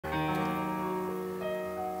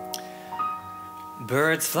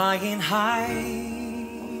Birds flying high,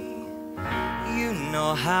 you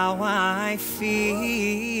know how I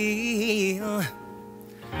feel.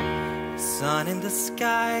 Sun in the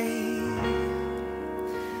sky,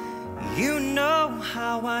 you know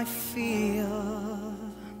how I feel.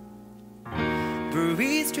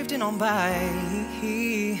 Breeze drifting on by,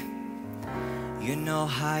 you know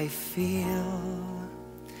how I feel.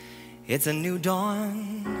 It's a new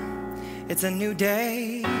dawn, it's a new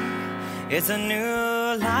day, it's a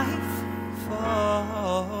new life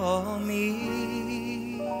for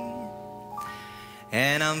me,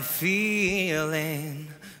 and I'm feeling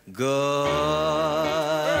good.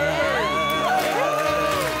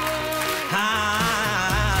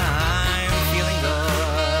 I'm feeling good.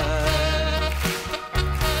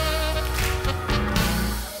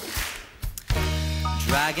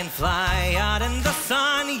 Dragonfly out in the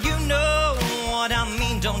sun, you know what I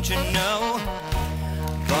mean, don't you know?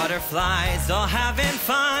 Butterflies all having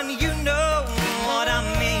fun, you know what I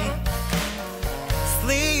mean.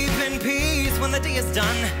 Sleep in peace when the day is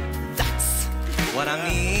done, that's what I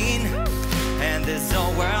mean. And this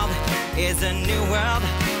old world is a new world,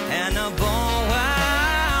 and a born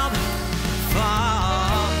world for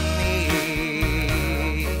me.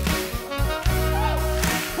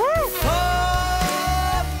 Woo! For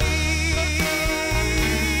me.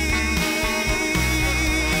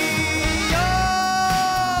 Yo!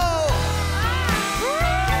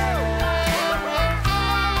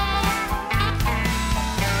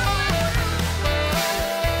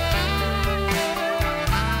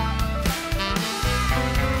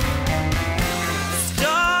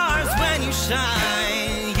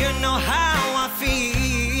 Shine, you know how I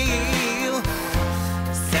feel.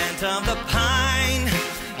 Scent of the pine,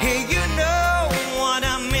 hey, you know what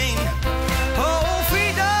I mean. Oh,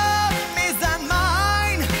 freedom isn't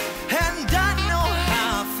mine, and I know how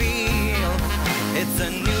I feel. It's a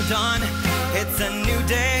new dawn, it's a new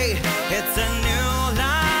day.